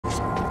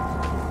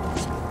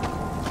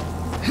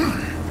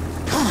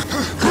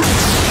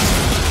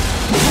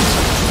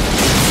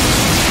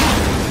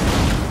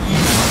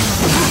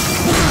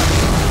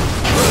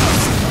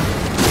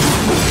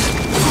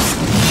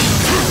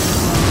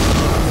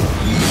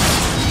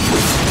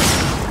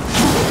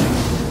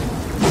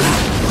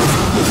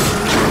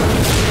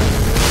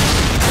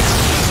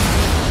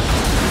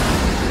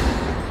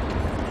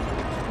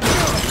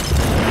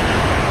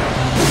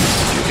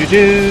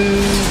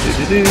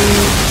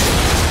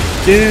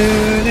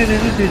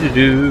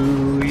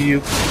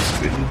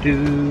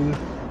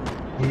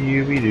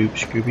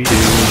Scooby-Doo.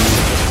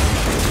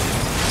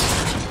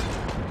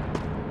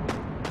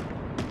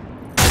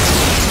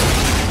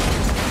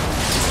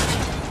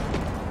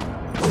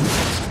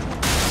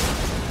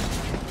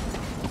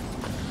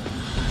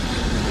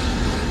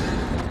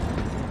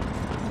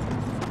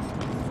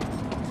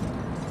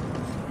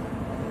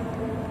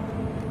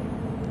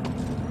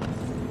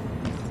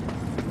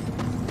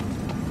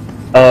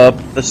 Up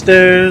the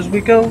stairs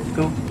we go,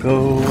 go,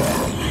 go.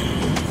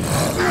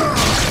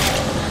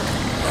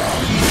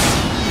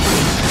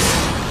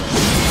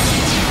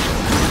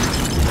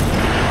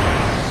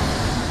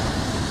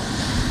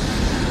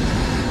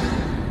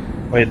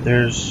 Wait,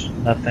 there's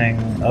nothing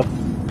up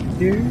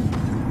here?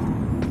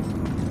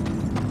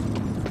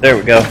 There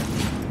we go.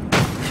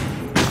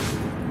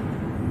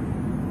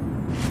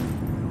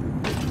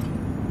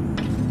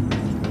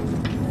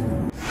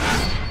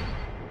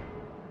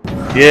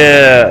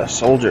 Yeah,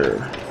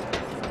 soldier.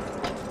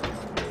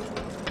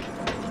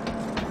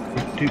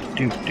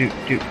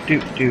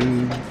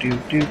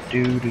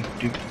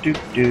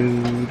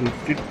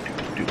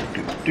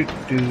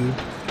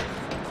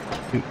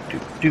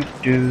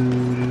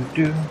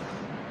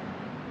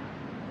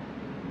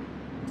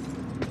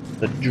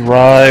 The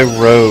dry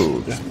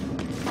road.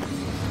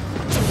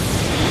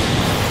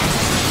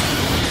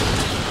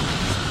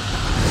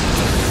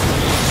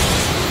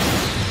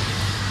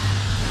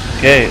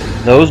 Okay,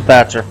 those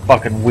bats are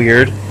fucking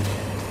weird.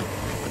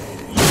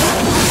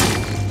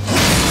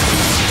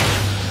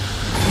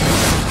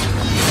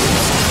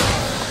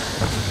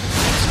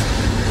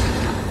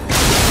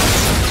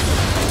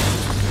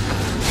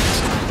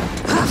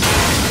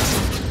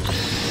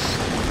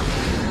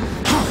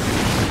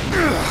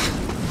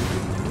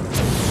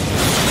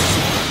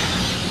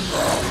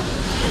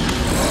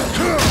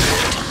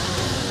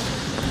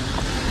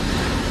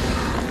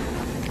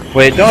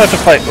 Wait, don't I have to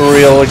fight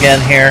Uriel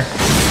again here?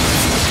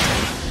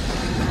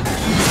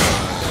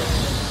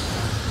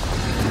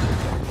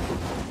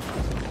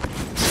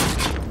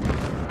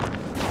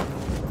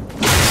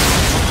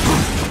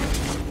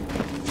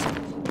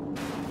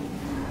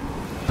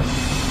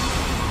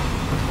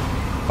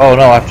 Oh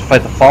no, I have to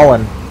fight the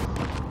Fallen.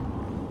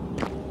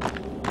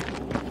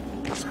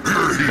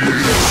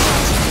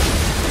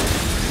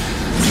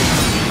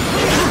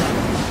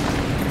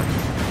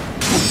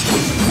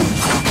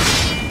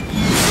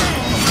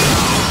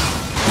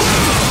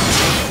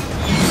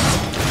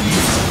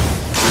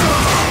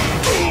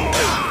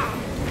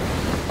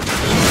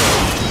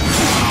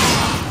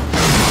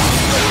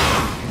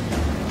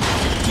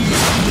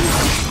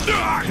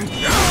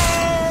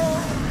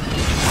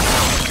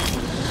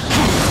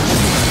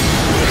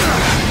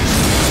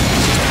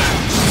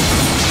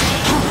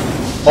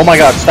 Oh my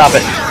god, stop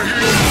it.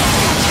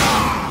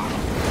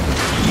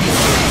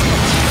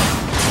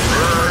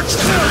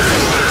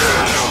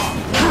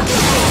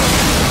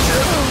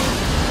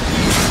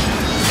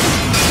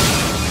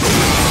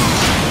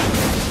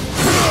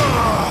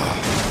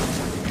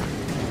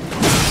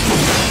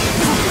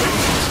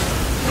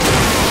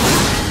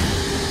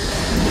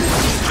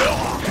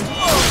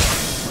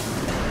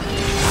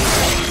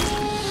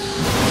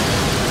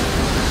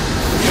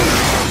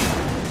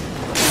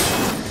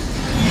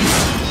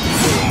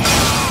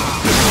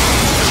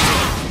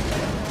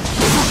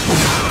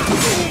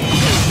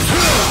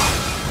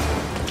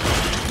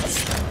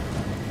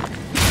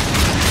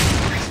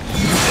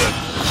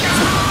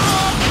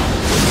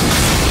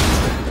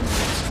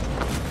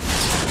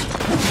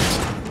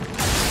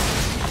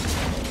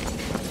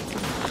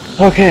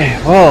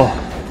 Okay, well,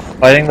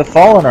 fighting the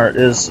Fallen art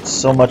is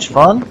so much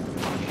fun.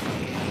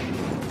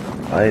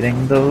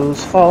 Fighting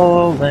those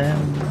Fallen.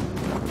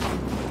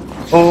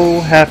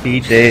 Oh, happy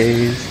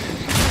days.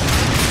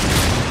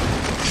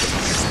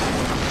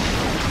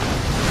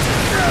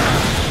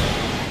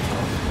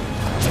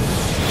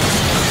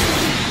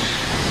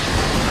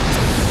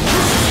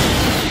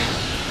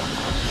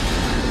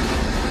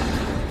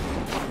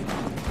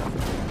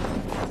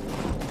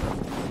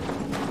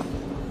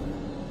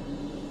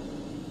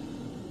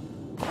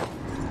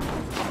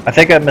 I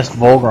think I missed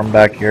Volgrim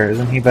back here.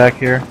 Isn't he back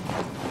here?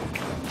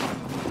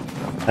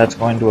 That's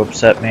going to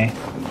upset me.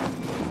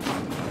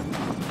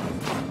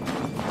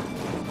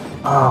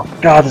 Oh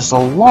god, this is a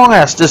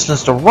long-ass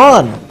distance to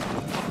run!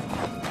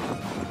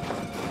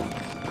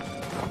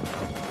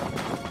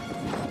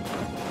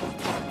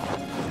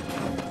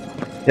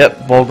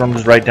 Yep, Volgrim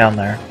is right down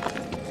there.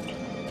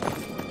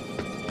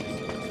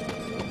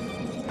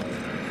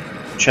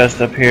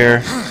 Chest up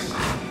here.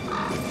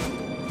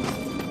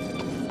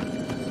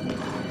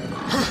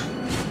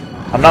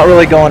 I'm not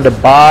really going to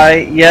buy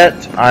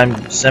yet,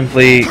 I'm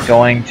simply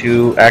going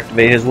to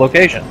activate his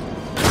location.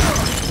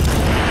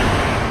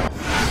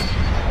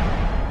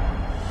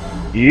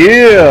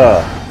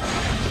 Yeah!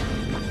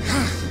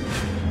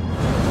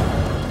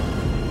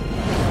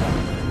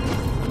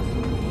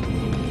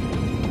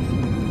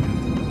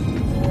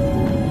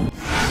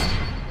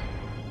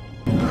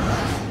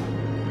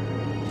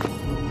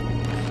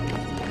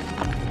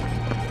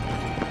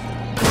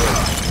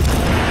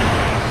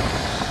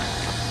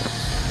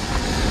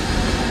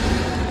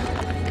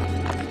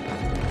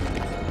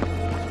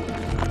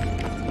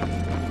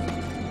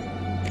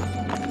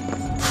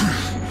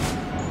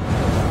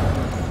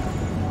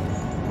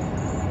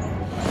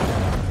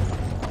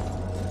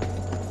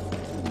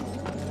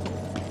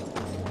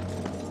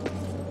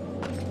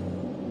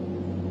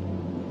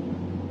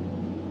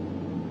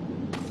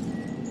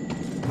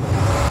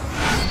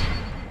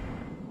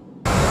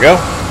 we go.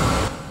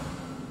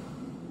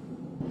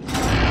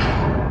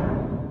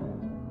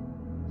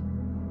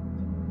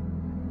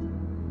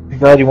 I'm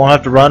glad you won't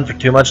have to run for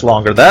too much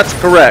longer. That's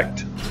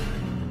correct.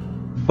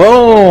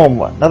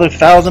 Boom! Another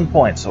 1,000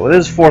 points. So it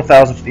is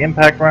 4,000 for the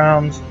impact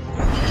rounds.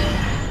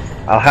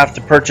 I'll have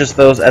to purchase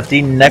those at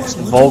the next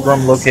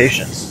Vulgrim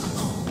location.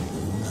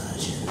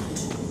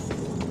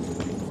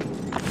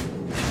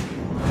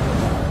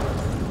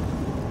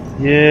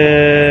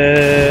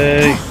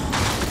 Yay!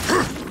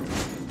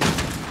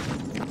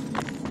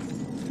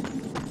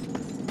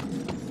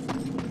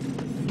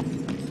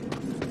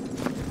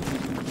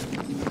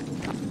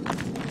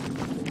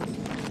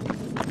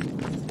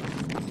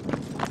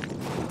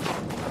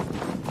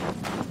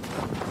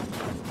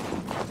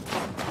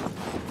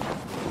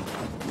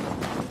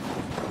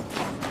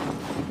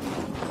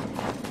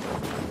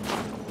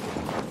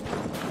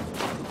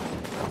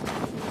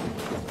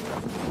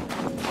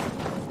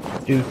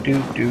 Do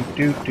do do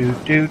do do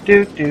do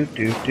do do do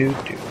do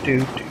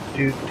do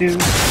do do.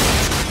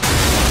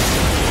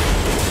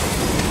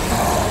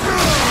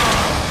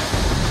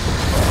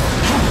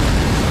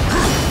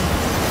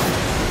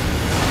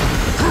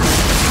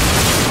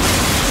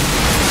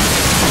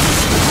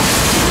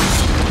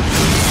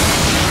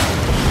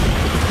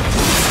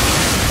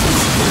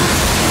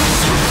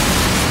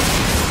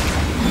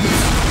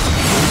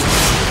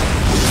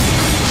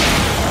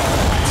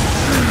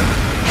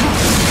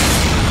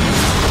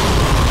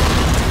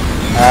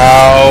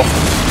 Ow.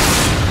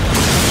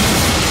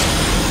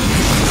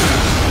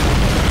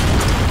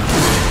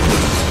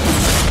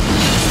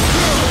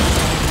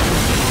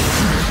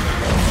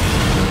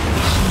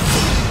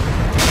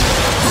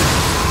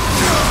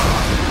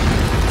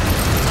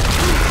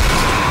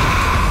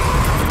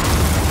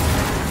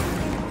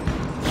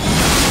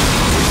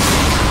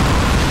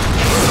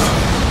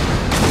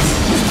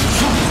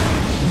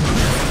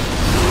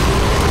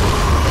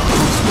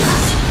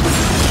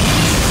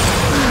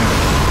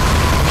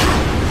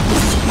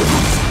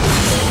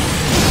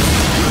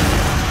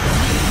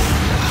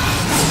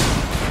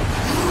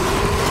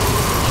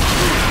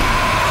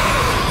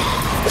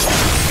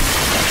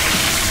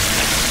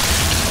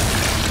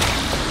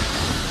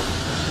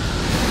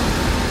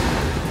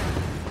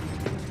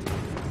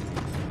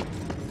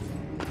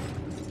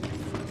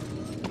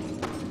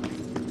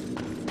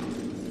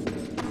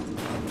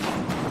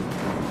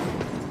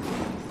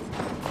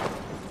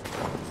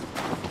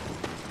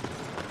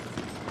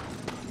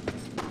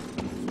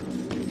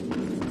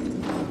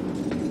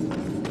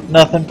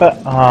 Nothing but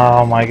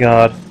oh my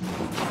god.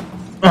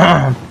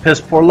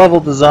 Piss poor level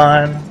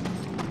design.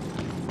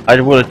 I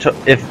would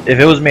have if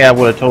it was me, I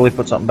would have totally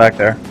put something back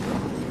there.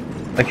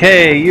 Like,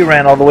 hey, you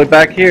ran all the way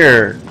back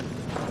here.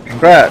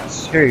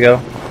 Congrats. Here you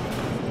go.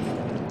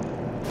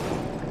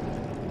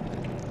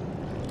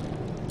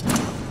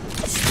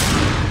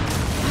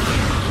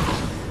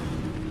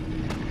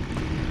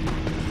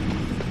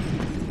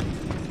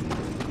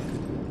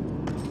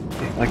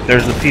 Like,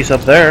 there's a piece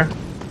up there.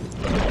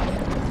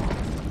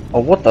 Oh,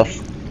 what the f...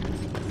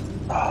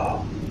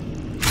 Oh.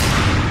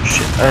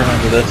 Shit, I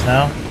remember this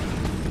now.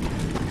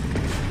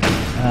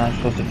 I'm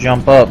supposed to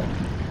jump up.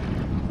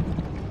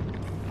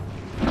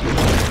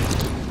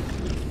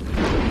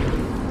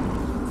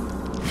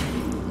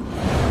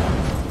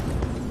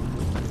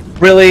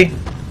 Really?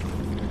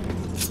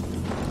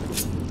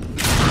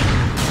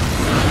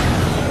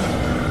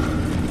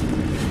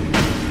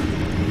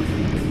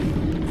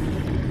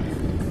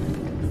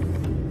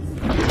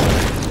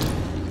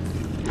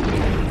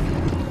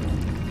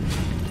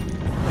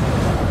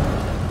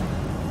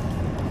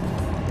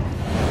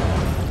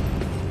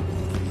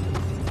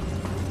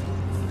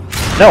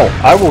 No,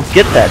 I will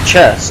get that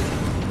chest.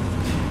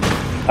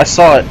 I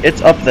saw it.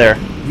 It's up there.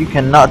 You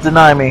cannot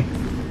deny me.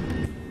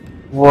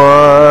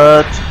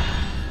 What?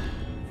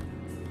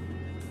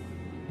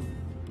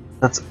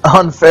 That's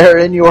unfair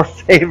in your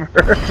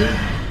favor.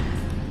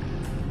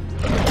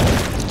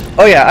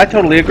 Oh yeah, I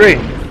totally agree.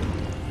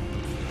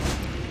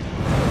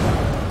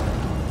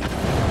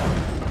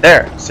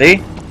 There,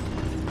 see?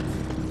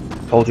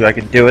 Told you I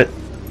could do it.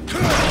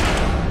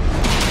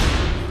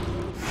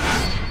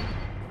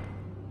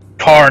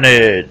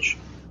 Carnage!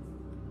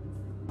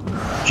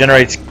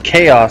 Generates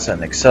chaos at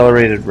an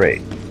accelerated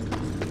rate.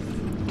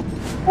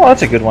 Well,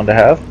 that's a good one to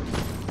have.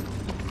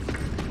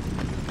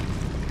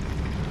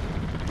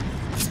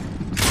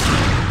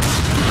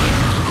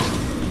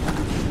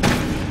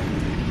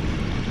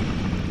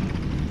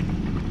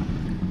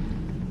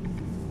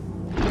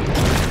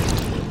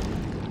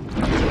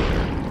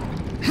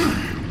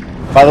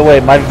 By the way,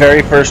 my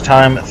very first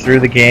time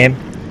through the game,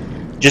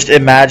 just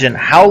imagine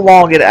how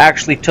long it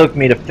actually took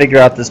me to figure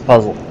out this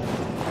puzzle.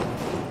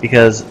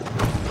 Because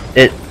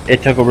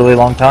it took a really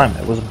long time.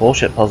 It was a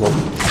bullshit puzzle.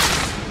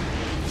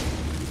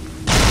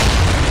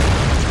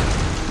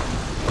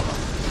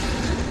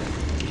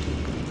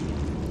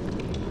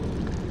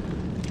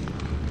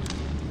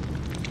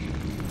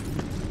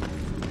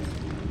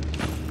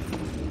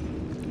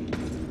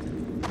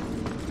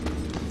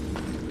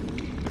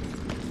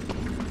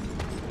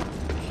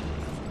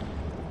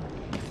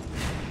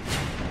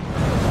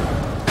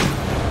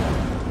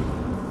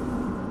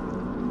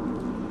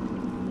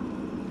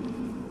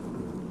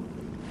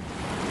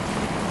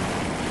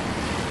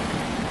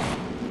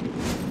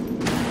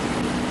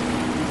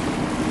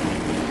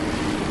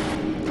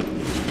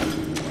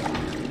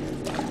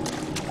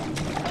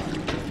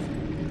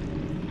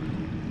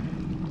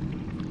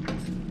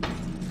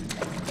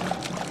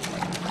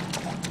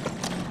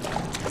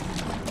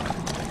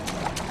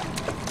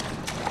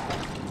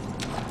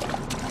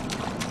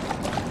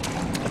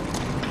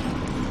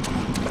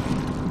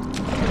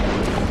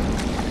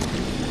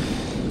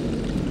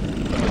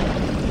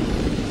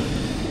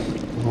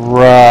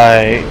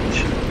 Right.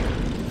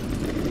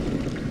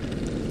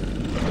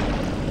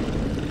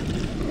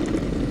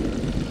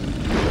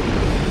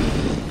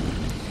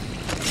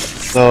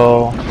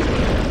 So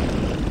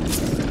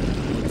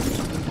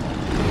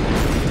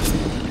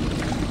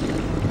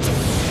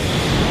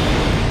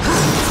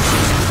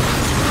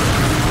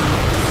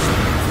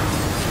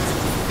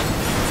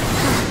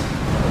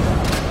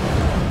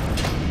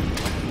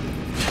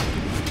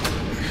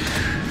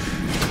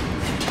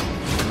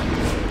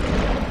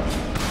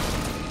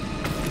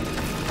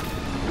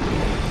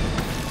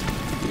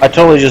I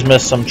totally just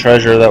missed some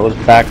treasure that was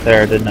back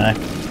there, didn't I?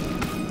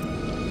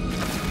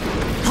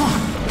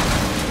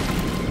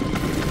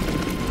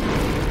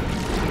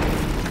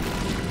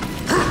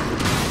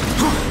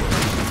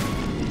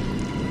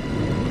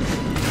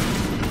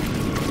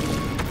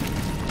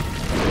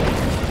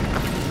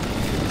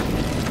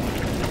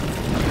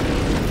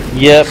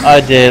 Yep, I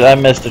did. I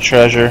missed a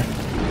treasure.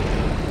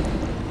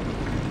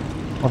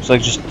 Looks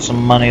like just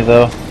some money,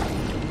 though.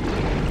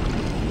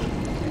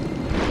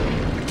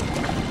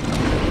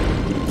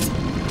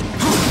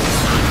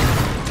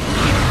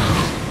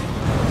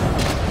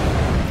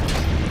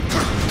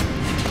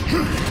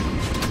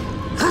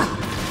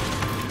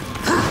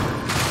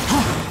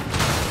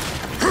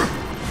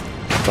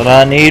 But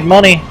I need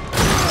money.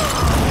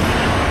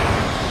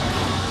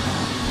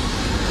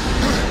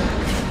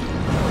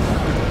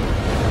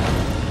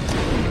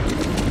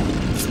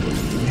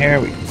 Here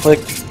we click,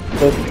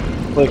 click,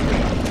 click.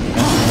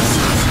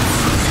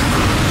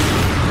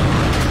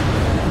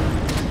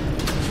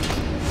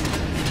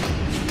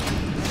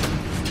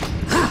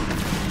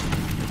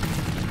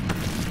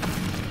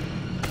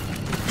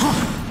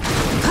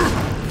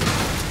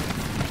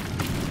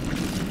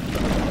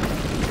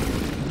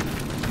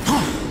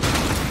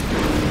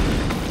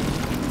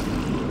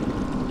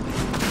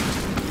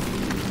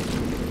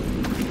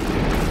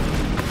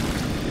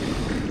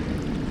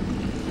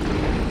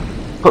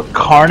 Put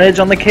Carnage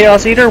on the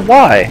Chaos Eater?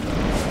 Why?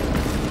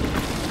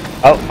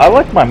 I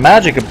like my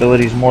magic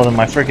abilities more than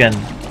my freaking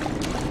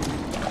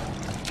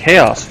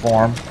Chaos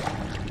form.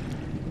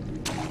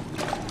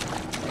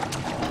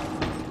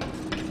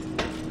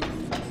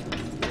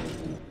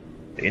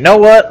 You know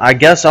what? I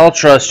guess I'll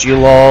trust you,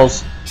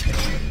 lols.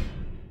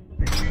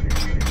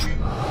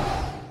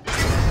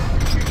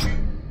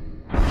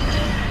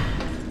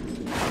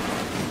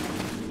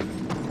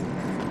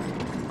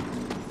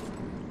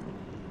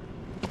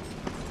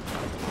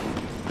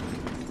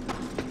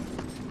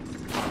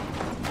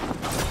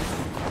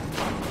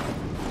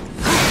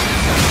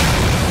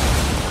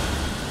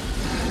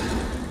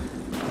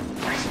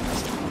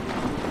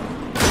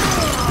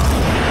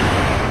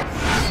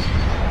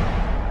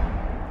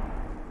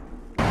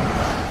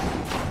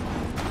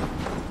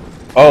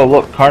 Oh,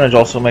 look, Carnage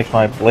also makes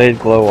my blade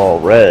glow all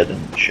red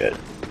and shit.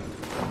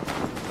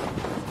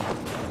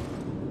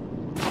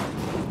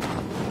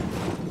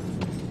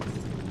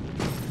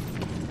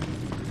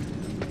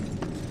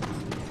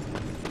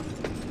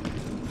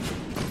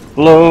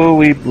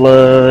 Glowy,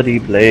 bloody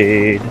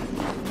blade.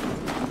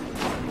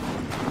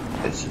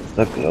 This is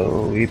the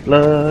glowy,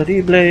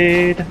 bloody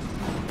blade.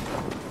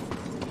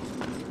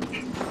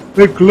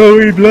 The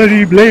glowy,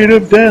 bloody blade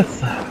of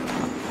death.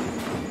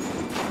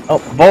 Oh,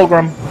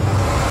 Volgrim.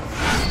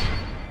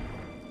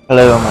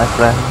 Hello, my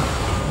friend.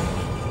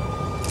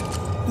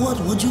 What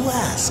would you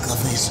ask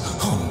of this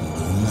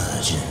humble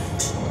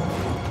merchant?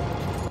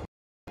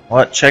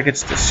 What? Check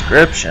its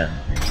description.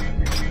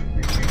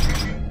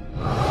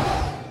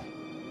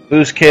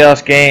 Boost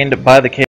chaos gained by the chaos.